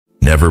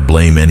Never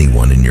blame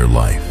anyone in your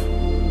life.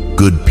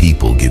 Good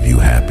people give you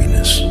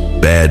happiness.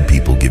 Bad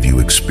people give you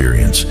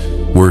experience.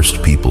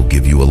 Worst people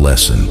give you a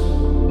lesson.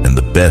 And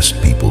the best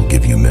people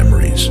give you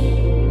memories.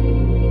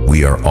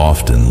 We are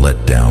often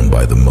let down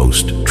by the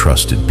most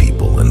trusted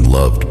people and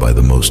loved by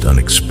the most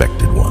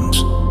unexpected ones.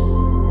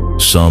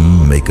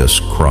 Some make us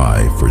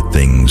cry for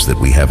things that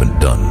we haven't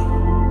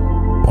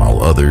done,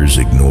 while others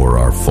ignore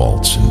our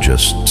faults and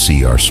just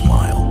see our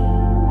smile.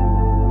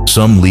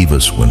 Some leave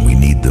us when we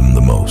need them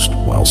the most,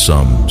 while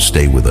some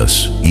stay with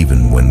us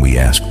even when we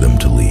ask them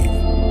to leave.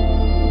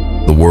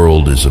 The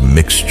world is a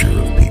mixture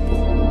of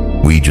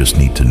people. We just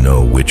need to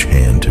know which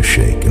hand to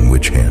shake and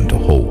which hand to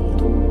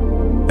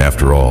hold.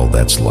 After all,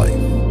 that's life.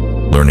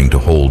 Learning to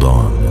hold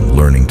on and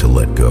learning to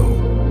let go.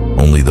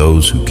 Only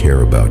those who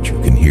care about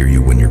you can hear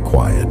you when you're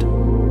quiet.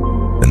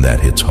 And that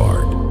hits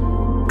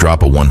hard.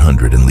 Drop a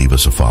 100 and leave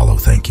us a follow.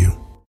 Thank you.